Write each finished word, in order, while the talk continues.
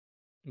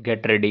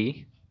Get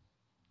ready.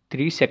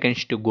 3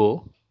 seconds to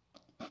go.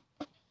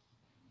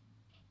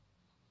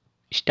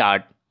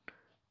 Start.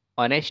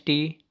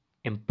 Honesty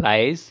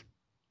implies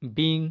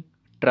being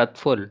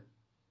truthful.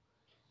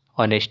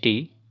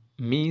 Honesty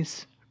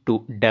means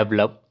to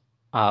develop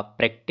a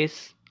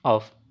practice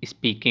of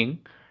speaking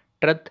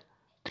truth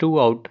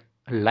throughout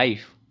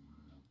life.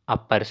 A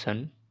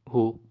person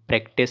who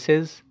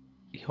practices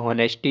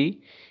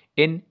honesty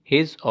in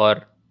his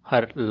or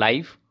her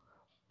life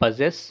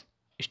possesses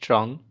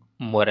strong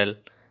moral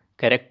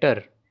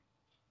character.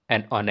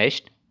 An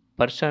honest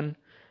person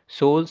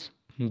shows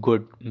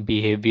good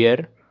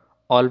behavior,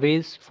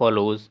 always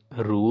follows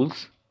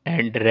rules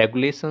and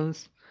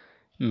regulations,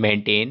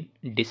 maintain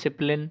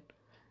discipline,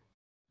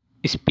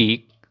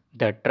 speak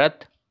the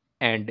truth,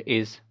 and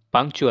is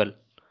punctual.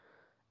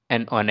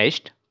 An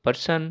honest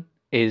person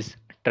is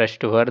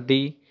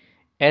trustworthy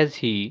as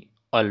he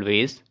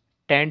always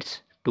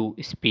tends to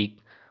speak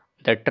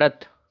the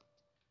truth.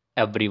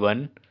 Every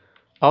one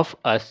of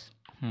us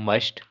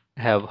must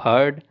have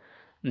heard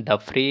the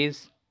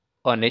phrase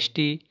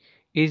honesty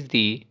is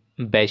the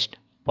best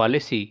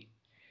policy.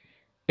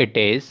 It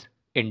is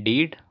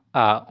indeed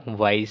a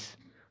wise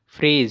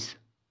phrase.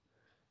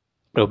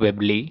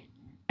 Probably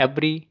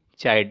every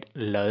child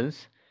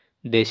learns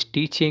this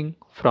teaching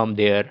from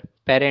their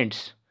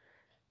parents.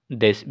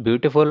 This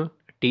beautiful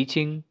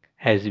teaching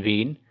has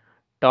been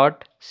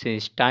taught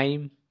since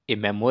time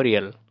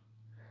immemorial.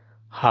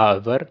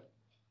 However,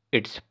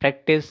 its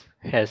practice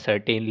has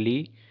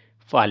certainly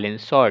fallen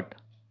short.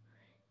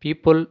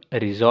 People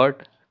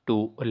resort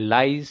to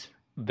lies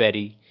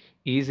very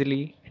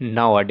easily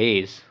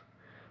nowadays.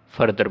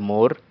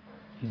 Furthermore,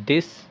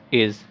 this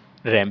is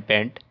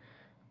rampant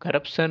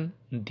corruption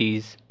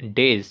these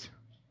days.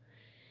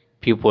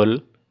 People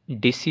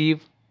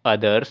deceive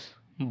others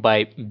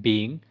by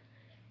being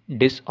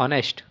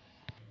dishonest.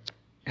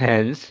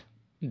 Hence,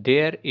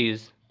 there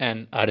is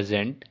an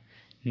urgent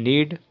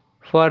need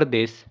for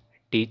this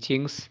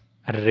teaching's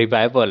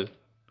revival.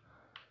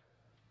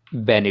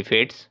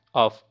 Benefits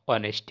of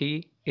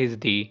honesty is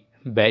the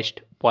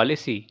best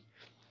policy.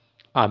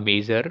 A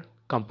major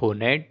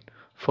component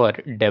for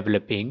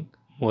developing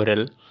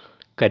moral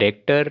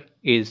character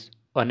is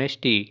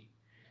honesty.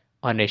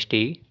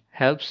 Honesty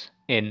helps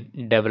in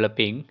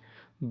developing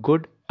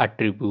good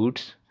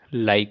attributes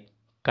like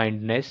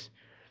kindness,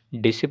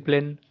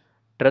 discipline,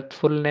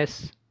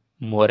 truthfulness,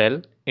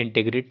 moral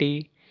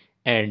integrity,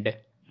 and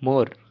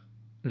more.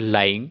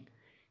 Lying,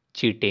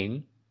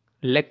 cheating,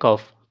 lack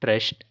of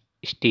trust,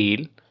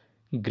 steal,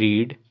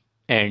 greed,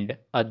 and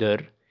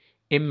other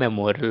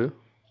immoral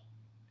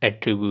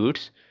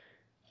attributes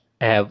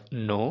have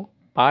no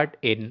part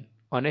in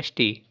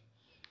honesty.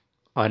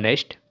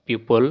 Honest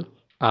people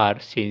are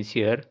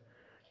sincere,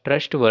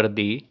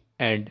 trustworthy,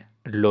 and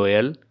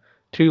loyal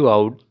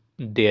throughout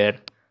their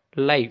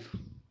life.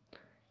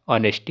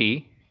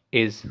 Honesty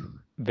is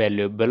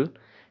valuable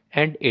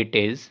and it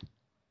is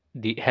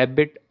the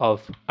habit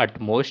of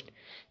utmost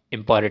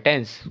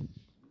importance.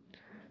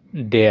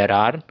 There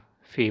are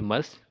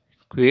famous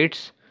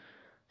quotes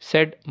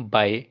said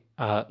by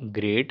a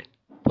great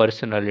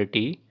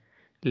personality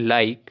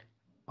like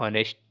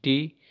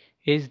honesty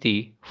is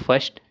the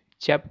first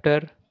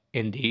chapter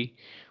in the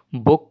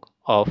book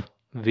of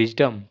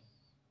wisdom.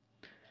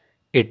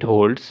 It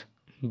holds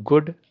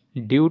good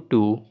due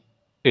to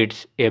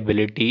its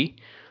ability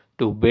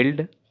to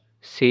build,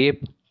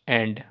 shape,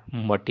 and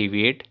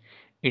motivate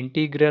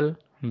integral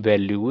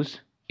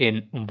values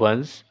in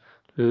one's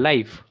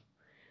life.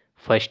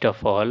 First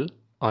of all,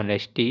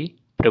 honesty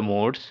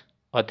promotes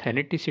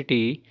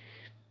authenticity.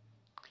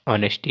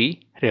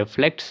 Honesty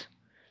reflects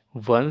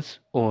one's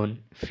own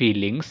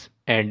feelings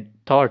and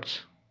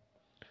thoughts.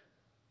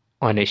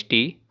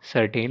 Honesty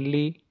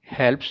certainly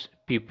helps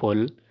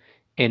people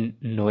in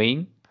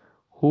knowing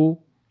who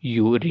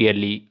you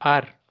really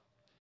are.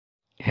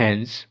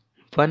 Hence,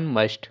 one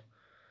must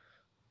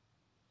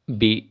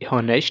be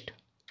honest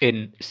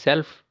in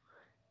self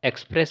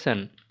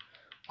expression.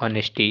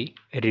 Honesty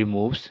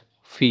removes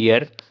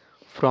fear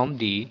from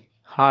the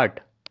heart,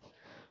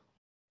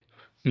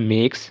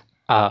 makes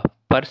a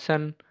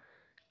person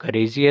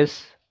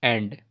courageous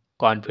and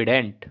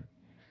confident.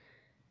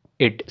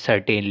 It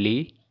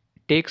certainly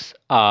takes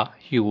a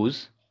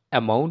huge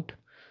amount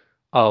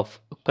of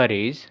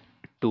courage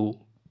to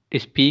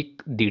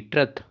speak the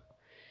truth.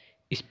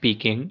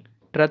 Speaking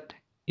truth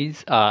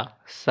is a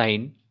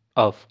sign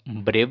of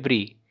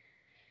bravery.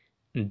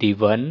 The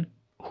one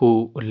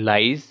who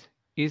lies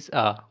is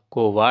a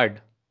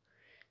coward.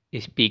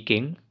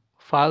 Speaking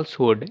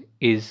falsehood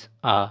is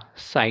a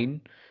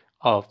sign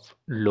of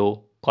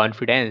low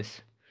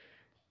confidence.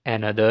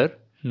 Another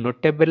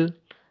notable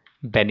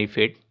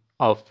benefit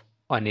of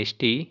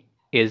honesty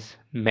is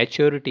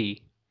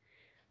maturity.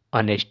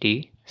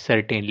 Honesty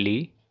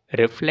certainly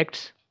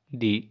reflects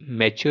the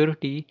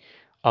maturity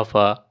of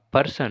a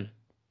person.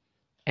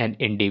 An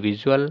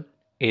individual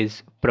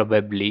is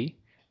probably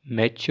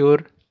mature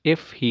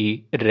if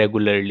he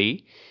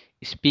regularly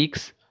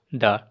speaks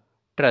the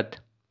truth.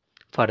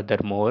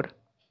 Furthermore,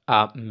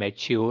 a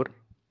mature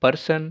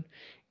person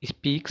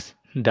speaks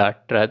the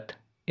truth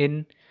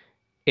in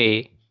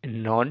a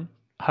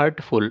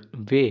non-hurtful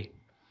way.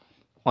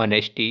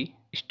 Honesty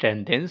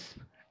strengthens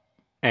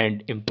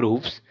and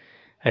improves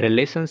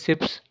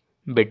relationships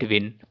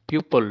between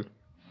people.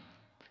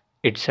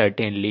 It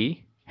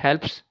certainly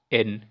helps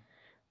in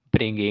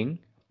bringing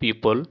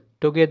people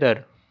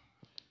together.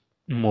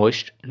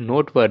 Most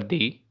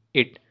noteworthy,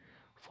 it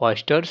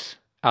fosters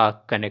a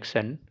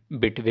connection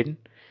between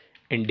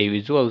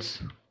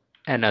individuals.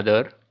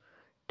 Another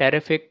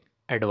terrific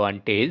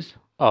advantage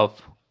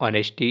of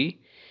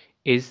honesty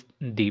is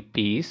the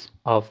peace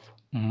of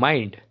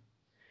mind.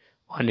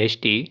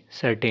 Honesty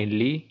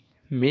certainly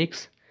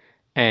makes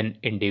an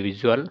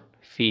individual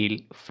feel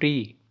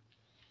free.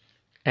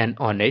 An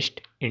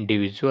honest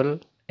individual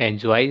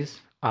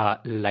enjoys a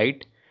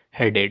light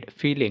headed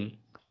feeling.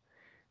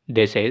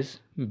 This is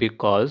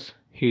because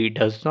he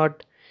does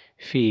not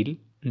feel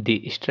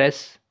the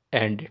stress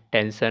and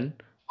tension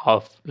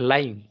of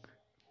lying.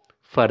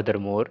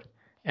 Furthermore,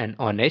 an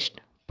honest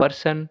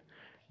person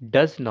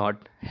does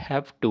not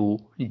have to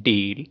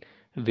deal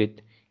with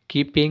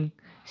keeping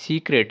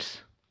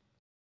secrets.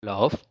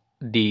 All of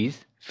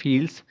these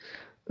feels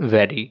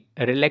very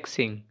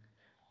relaxing.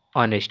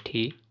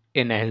 Honesty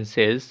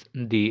enhances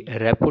the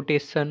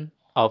reputation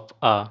of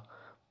a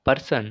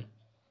person.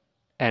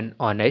 An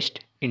honest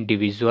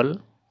individual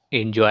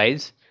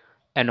enjoys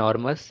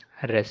enormous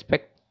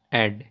respect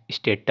and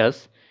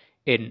status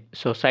in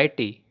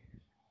society.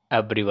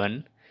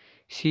 Everyone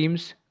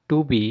seems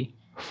to be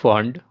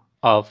fond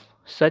of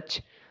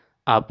such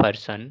a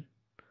person.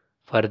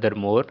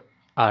 Furthermore,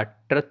 a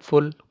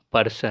truthful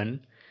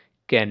person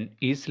can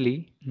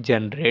easily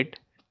generate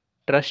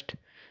trust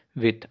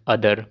with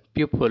other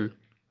people.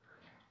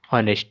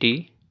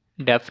 Honesty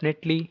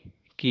definitely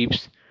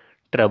keeps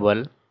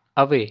trouble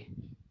away.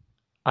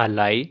 A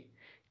lie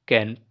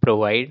can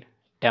provide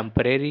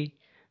temporary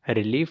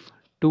relief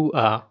to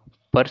a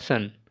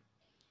person.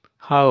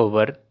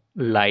 However,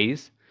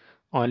 lies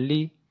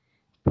only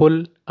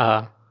pull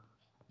a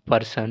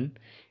person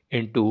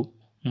into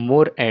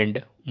more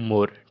and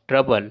more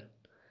trouble.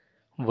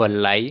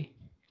 One lie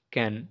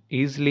can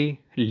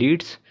easily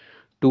leads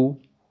to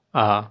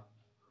a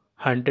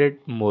hundred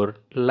more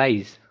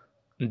lies.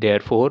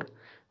 Therefore,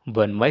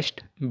 one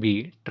must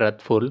be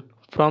truthful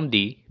from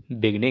the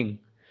beginning.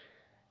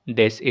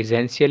 This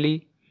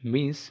essentially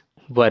means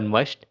one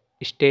must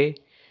stay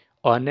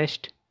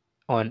honest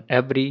on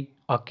every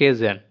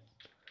occasion.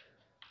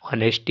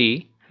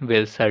 Honesty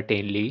will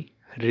certainly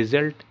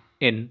result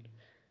in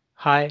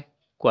high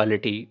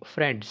quality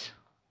friends.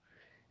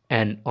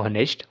 An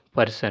honest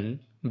person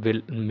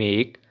will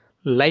make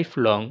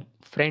lifelong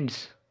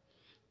friends.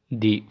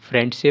 The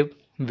friendship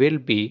will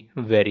be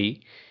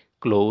very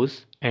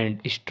close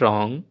and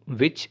strong,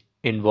 which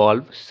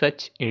involve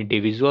such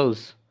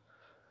individuals.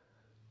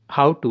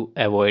 How to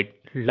avoid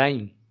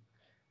lying?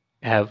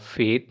 Have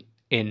faith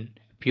in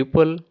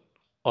people.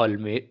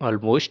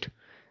 Almost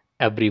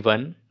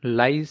everyone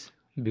lies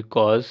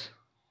because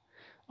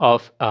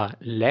of a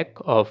lack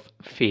of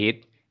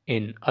faith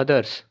in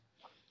others.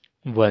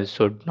 One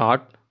should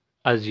not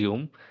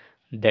assume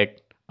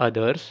that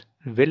others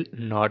will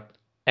not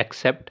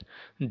accept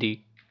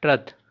the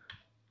truth.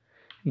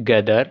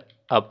 Gather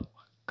up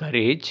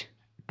courage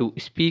to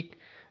speak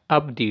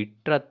up the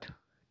truth.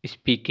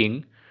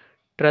 Speaking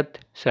truth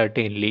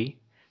certainly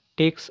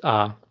takes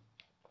a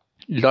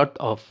lot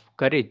of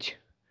courage.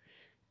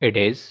 It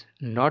is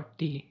not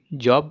the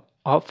job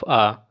of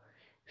a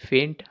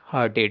faint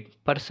hearted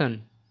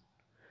person.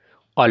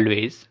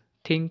 Always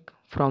think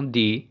from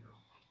the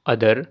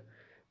other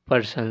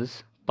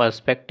person's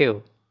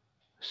perspective.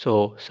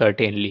 So,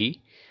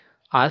 certainly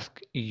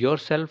ask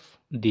yourself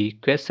the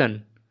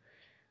question: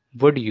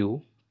 would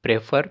you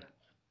prefer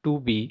to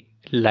be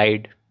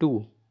lied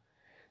to?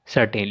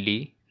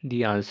 Certainly,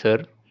 the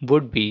answer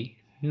would be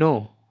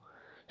no.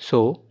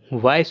 So,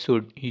 why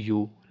should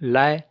you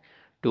lie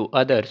to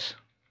others?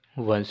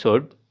 One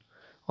should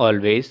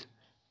always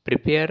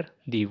prepare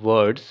the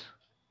words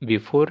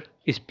before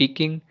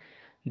speaking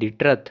the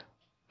truth.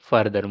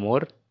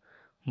 Furthermore,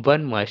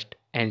 one must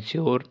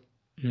ensure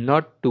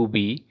not to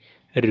be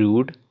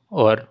rude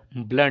or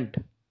blunt.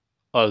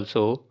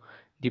 Also,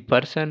 the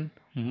person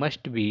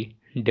must be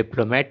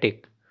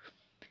diplomatic.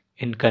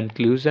 In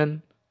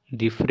conclusion,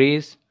 the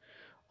phrase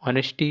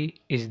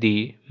 "honesty is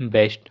the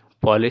best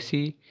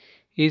policy"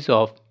 is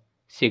of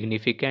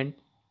significant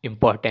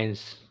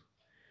importance.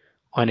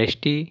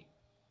 Honesty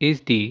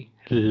is the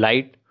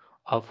light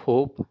of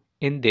hope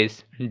in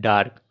this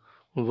dark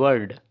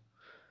world.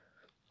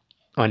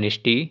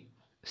 Honesty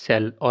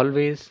shall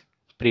always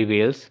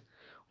prevails,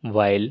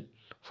 while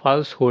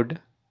falsehood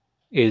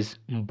is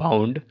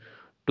bound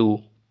to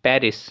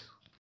perish.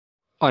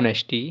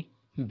 Honesty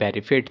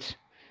benefits.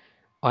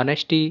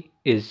 Honesty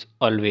is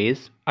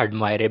always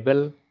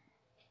admirable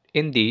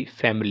in the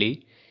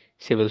family,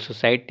 civil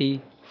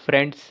society,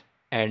 friends,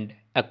 and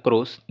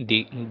across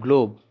the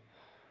globe.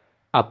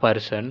 A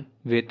person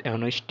with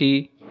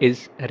honesty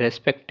is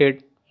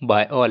respected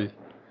by all.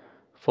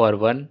 For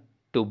one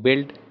to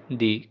build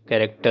the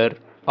character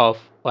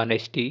of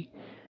honesty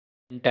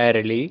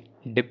entirely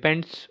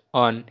depends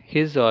on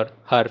his or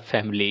her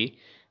family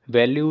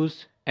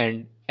values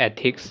and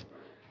ethics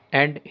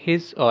and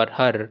his or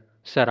her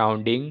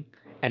surrounding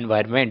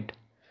environment.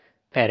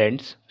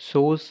 Parents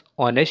shows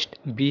honest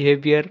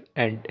behavior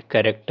and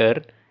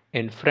character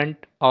in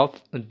front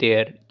of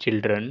their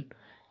children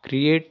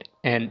create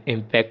an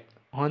impact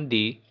on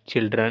the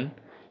children,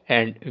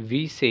 and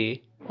we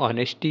say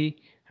honesty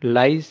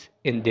lies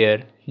in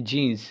their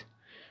genes.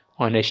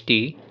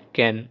 Honesty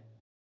can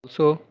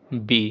also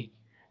be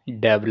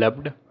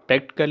developed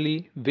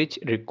practically, which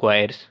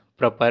requires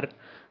proper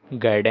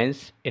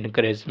guidance,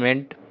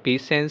 encouragement,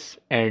 patience,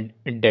 and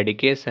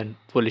dedication.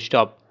 Full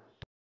stop.